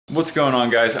What's going on,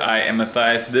 guys? I am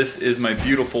Matthias. This is my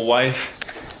beautiful wife,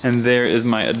 and there is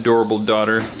my adorable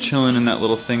daughter chilling in that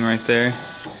little thing right there.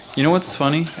 You know what's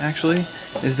funny, actually,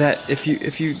 is that if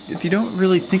you don't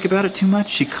really think about it too much,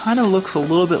 she kind of looks a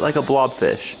little bit like a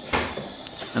blobfish.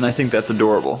 And I think that's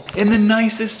adorable. In the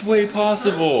nicest way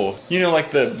possible. You know,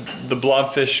 like the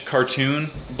blobfish cartoon,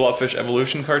 blobfish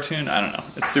evolution cartoon? I don't know.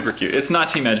 It's super cute. It's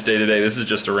not Team Edge Day today. This is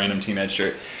just a random Team Edge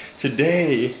shirt.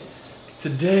 Today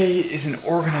is an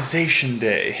organization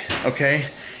day, okay?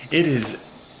 It is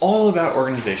all about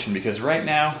organization because right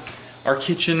now our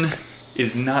kitchen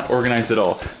is not organized at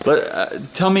all.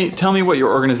 But tell me what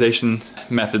your organization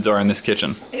methods are in this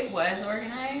kitchen. It was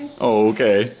organized. Oh,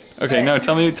 okay. Okay, no,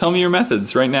 tell me your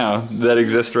methods right now that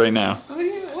exist right now.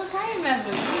 What kind of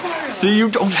methods? What are you talking about? See,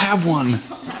 you don't have one.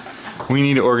 We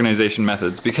need organization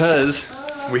methods because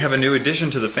we have a new addition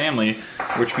to the family,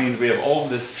 which means we have all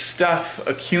this stuff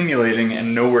accumulating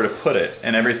and nowhere to put it,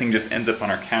 and everything just ends up on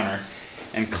our counter.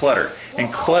 And clutter.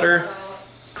 And clutter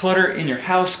in your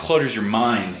house clutters your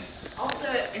mind.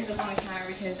 Also, it ends up on the counter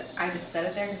because I just set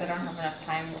it there because I don't have enough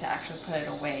time to actually put it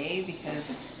away because,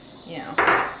 you know,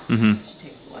 it just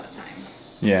takes a lot of time.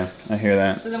 Yeah, I hear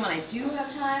that. So then when I do have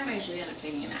time, I usually end up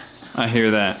taking a nap. I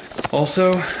hear that.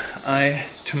 Also,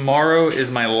 tomorrow is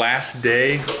my last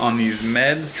day on these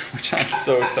meds, which I'm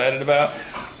so excited about.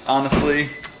 Honestly,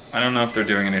 I don't know if they're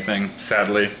doing anything,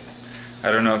 sadly.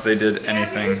 I don't know if they did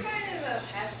anything. You're kind of a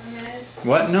pessimist.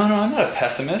 What? No, I'm not a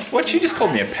pessimist. What? She just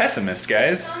called me a pessimist,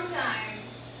 guys.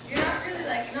 Sometimes. You're not really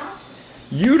like an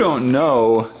optimist. You don't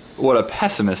know what a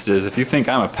pessimist is if you think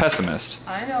I'm a pessimist.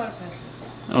 I know what a pessimist is.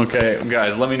 Okay,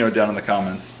 guys, let me know down in the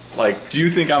comments. Like, do you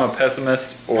think I'm a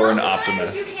pessimist or an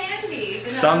optimist? Sometimes you can be.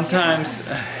 But Sometimes.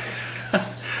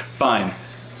 Fine.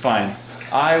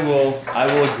 I will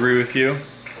agree with you.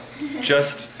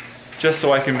 Just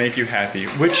so I can make you happy,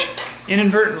 which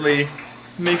inadvertently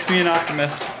makes me an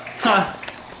optimist. Huh.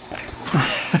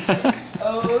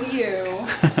 Oh,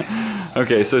 you.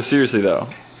 Okay, so seriously though,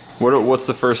 what's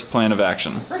the first plan of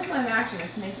action? First plan of action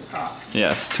is to make your coffee.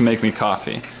 Yes, to make me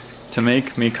coffee. To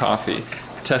make me coffee.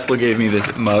 Tesla gave me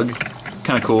this mug.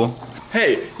 Kind of cool.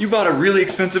 Hey, you bought a really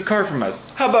expensive car from us.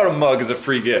 How about a mug as a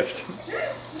free gift?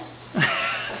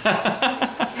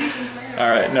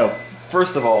 Alright, no.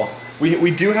 First of all,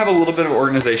 we do have a little bit of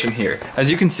organization here. As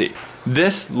you can see,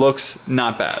 this looks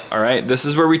not bad, alright? This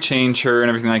is where we change her and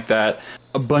everything like that.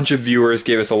 A bunch of viewers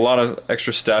gave us a lot of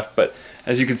extra stuff, but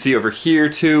as you can see over here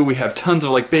too, we have tons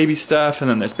of like baby stuff, and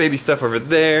then there's baby stuff over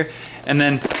there, and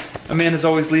then Amanda's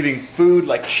always leaving food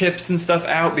like chips and stuff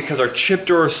out because our chip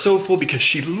drawer is so full because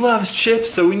she loves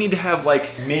chips, so we need to have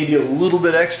like maybe a little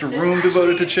bit extra room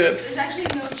devoted to chips. There's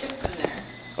actually no chips in there.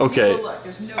 Okay. Oh, look,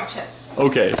 there's no chips.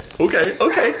 Okay.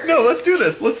 No, let's do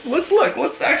this. Let's look.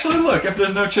 Let's actually look if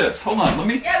there's no chips. Hold on, let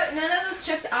me. Yeah, but none of those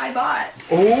chips I bought.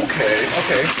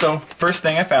 Okay. So first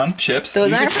thing I found, chips.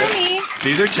 Those aren't for me.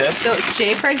 These are chips. So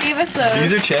Jay Fred gave us those.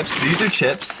 These are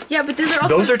chips. Yeah, but these are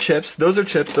also. Those are chips.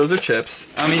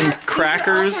 I mean,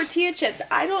 crackers. These are all tortilla chips.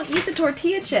 I don't eat the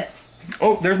tortilla chips.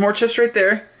 Oh, there's more chips right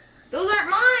there. Those aren't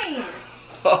mine.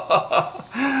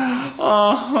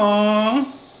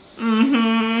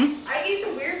 I eat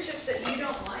the weird chips that you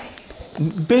don't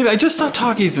like. Babe, I just saw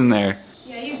Takis in there.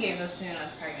 Yeah, you gave those to me when I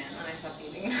was pregnant, and I stopped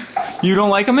eating them. You don't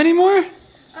like them anymore?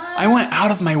 I went out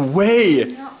of my way.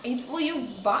 No, well, you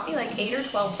bought me like 8 or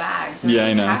 12 bags. Yeah,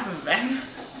 I know. Half of them.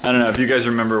 I don't know if you guys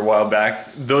remember a while back,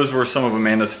 those were some of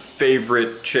Amanda's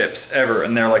favorite chips ever,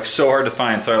 and they're like so hard to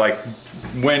find, so I like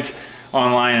went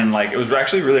online and like it was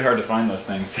actually really hard to find those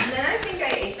things. And then I think I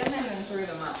ate them and then threw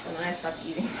them up, and then I stopped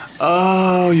eating them.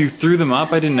 Oh, you threw them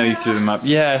up? I didn't know you threw them up.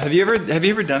 Yeah, have you ever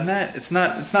done that? It's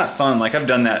not fun. Like I've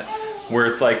done that where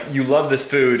it's like you love this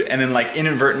food and then like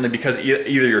inadvertently because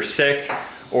either you're sick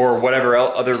or whatever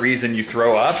other reason you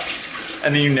throw up,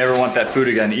 and then you never want that food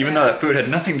again, even though that food had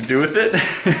nothing to do with it.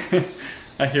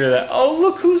 I hear that. Oh,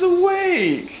 look who's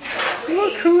awake.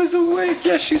 Look who is awake.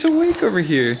 Yeah, she's awake over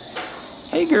here.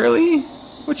 Hey, girly.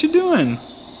 What you doing?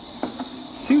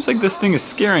 Seems like this thing is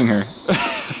scaring her.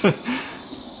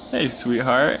 Hey,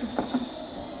 sweetheart.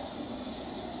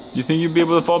 You think you'd be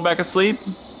able to fall back asleep?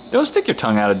 Don't stick your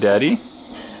tongue out at Daddy.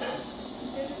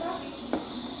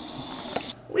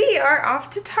 We are off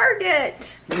to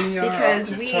Target because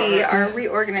we are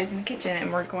reorganizing the kitchen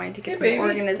and we're going to get some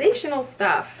organizational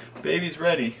stuff. Baby's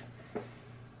ready.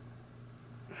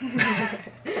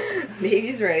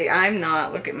 Baby's ready. I'm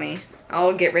not. Look at me.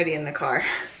 I'll get ready in the car.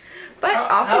 But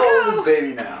off we go. go. How old is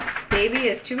baby now? Baby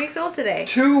is 2 weeks old today.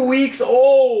 2 weeks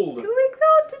old. 2 weeks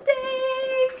old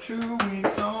today. 2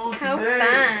 weeks old How today.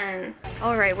 fun.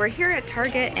 All right, we're here at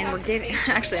Target and we're getting,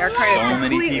 actually our cart is So many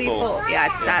completely people. full. Yeah,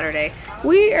 it's Saturday.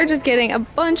 We are just getting a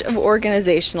bunch of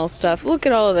organizational stuff. Look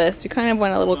at all of this. We kind of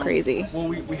went a little crazy. Well,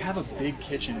 we have a big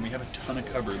kitchen. We have a ton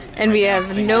of cupboards. And we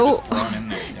have no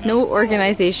no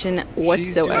organization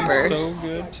whatsoever. She's doing so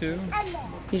good too.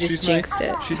 You just jinxed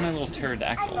it. She's my little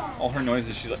pterodactyl. All her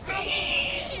noises, she's like.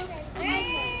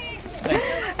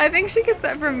 I think she gets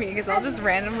that from me because I'll just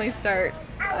randomly start,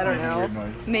 I don't know,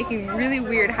 making really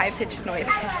weird high-pitched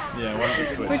noises. Yeah, why don't we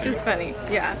switch? Which is funny,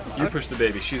 yeah. You push the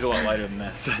baby. She's a lot lighter than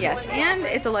this. Yes, and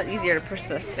it's a lot easier to push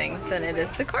this thing than it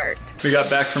is the cart. We got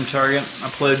back from Target. I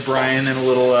played Brian in a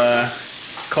little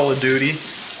Call of Duty.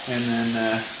 And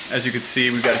then, as you can see,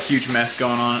 we've got a huge mess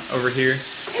going on over here.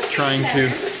 Trying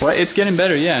to... Well, it's getting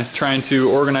better, yeah. Trying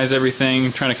to organize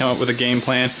everything, trying to come up with a game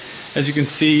plan. As you can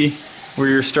see,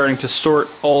 we're starting to sort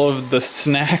all of the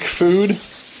snack food.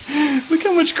 Look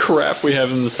how much crap we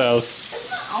have in this house.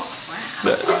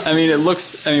 I mean, it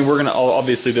looks, I mean, we're gonna,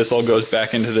 obviously this all goes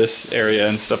back into this area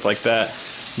and stuff like that,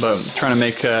 but trying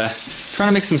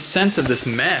to make some sense of this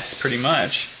mess, pretty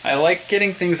much. I like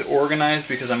getting things organized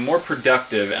because I'm more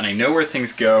productive and I know where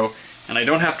things go and I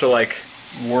don't have to like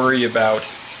worry about,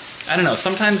 I don't know,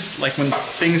 sometimes like when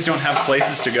things don't have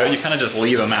places to go, you kind of just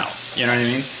leave them out, you know what I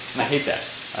mean? And I hate that.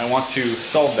 I want to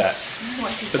solve that.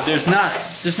 But there's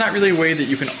not really a way that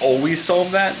you can always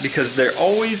solve that because there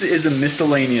always is a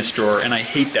miscellaneous drawer and I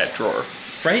hate that drawer,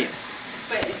 right?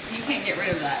 But you can't get rid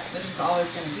of that. There's just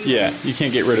always going to be Yeah, you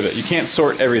can't get rid of it. You can't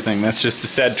sort everything. That's just the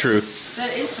sad truth.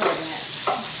 That is sorting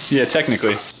it. Yeah,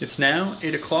 technically. It's now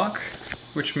 8 o'clock,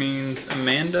 which means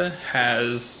Amanda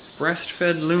has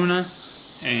breastfed Luna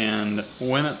and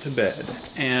went up to bed.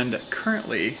 And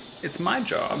currently, it's my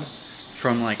job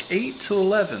from like 8 to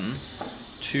 11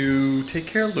 to take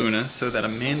care of Luna so that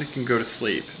Amanda can go to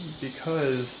sleep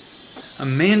because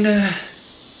Amanda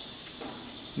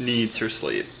needs her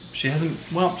sleep. She has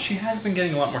been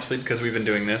getting a lot more sleep because we've been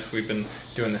doing this. We've been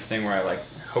doing this thing where I like,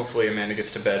 hopefully Amanda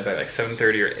gets to bed by like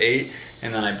 7:30 or 8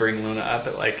 and then I bring Luna up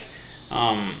at like,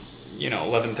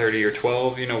 11:30 or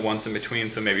 12, once in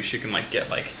between, so maybe she can like get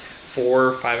like 4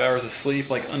 or 5 hours of sleep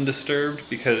like undisturbed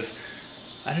because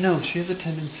I don't know, she has a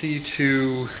tendency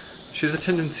to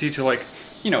like,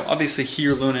 obviously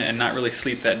hear Luna and not really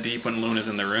sleep that deep when Luna's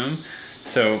in the room.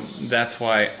 So that's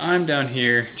why I'm down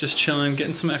here just chilling,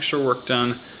 getting some extra work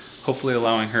done, hopefully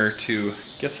allowing her to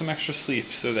get some extra sleep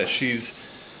so that she's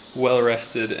well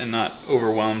rested and not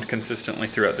overwhelmed consistently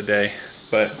throughout the day.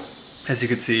 But as you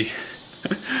can see,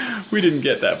 we didn't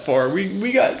get that far.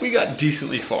 We got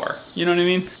decently far. You know what I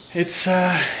mean? It's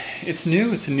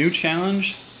new. It's a new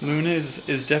challenge. Luna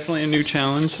is definitely a new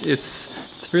challenge.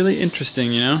 It's really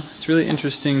interesting, It's really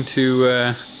interesting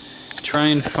to try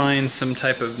and find some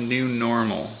type of new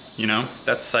normal,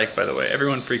 That's Psych, by the way.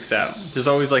 Everyone freaks out. There's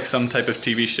always like some type of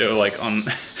TV show like on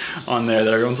there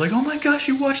that everyone's like, oh my gosh,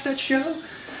 you watched that show?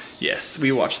 Yes,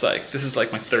 we watch Psych. This is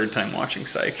like my 3rd time watching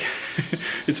Psych.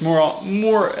 It's more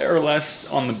or less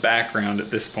on the background at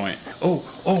this point. Oh,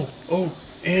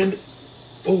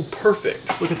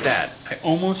 perfect. Look at that. I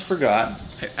almost forgot.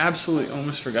 I absolutely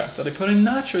almost forgot that I put in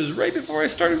nachos right before I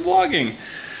started vlogging.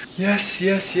 Yes.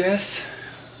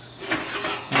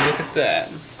 Look at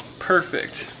that.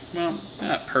 Perfect. Well, they're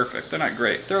not perfect. They're not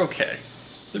great. They're okay.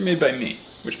 They're made by me,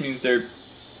 which means they're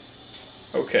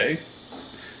okay.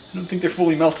 I don't think they're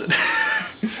fully melted.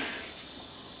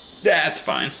 That's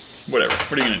fine. Whatever.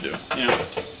 What are you gonna do?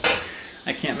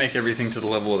 I can't make everything to the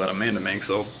level that Amanda makes,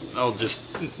 so I'll just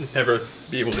never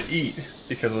be able to eat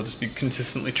because I'll just be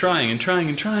consistently trying and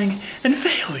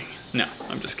failing. No,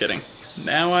 I'm just kidding.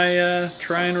 Now I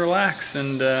try and relax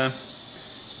and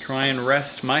try and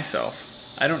rest myself.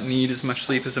 I don't need as much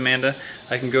sleep as Amanda.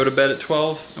 I can go to bed at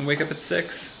 12 and wake up at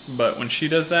 6, but when she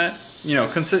does that,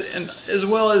 and as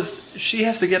well as she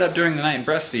has to get up during the night and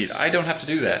breastfeed, I don't have to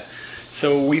do that.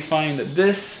 So we find that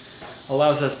this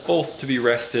allows us both to be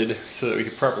rested so that we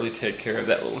can properly take care of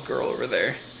that little girl over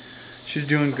there. She's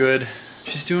doing good.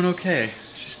 She's doing okay.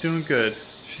 She's doing good.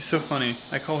 She's so funny.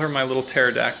 I call her my little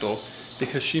pterodactyl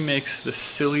because she makes the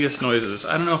silliest noises.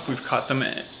 I don't know if we've caught them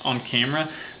on camera,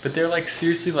 but they're like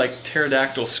seriously like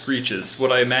pterodactyl screeches,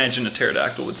 what I imagine a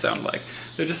pterodactyl would sound like.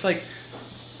 They're just like,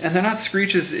 and they're not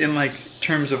screeches in like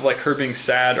terms of like her being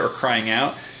sad or crying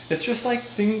out. It's just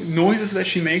like noises that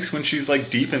she makes when she's like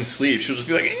deep in sleep. She'll just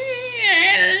be like,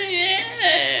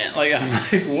 I'm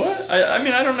like, what? I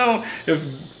mean, I don't know if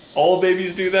all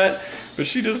babies do that, but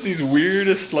she does these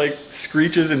weirdest like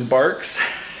screeches and barks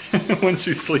when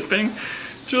she's sleeping.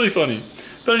 It's really funny.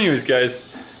 But anyways, guys,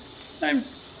 I'm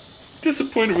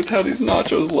disappointed with how these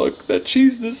nachos look. That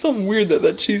cheese, there's something weird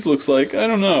that cheese looks like. I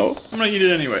don't know. I'm gonna eat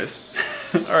it anyways.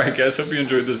 Alright guys, hope you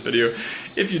enjoyed this video.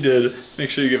 If you did, make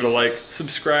sure you give it a like,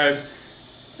 subscribe,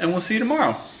 and we'll see you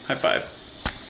tomorrow. High five.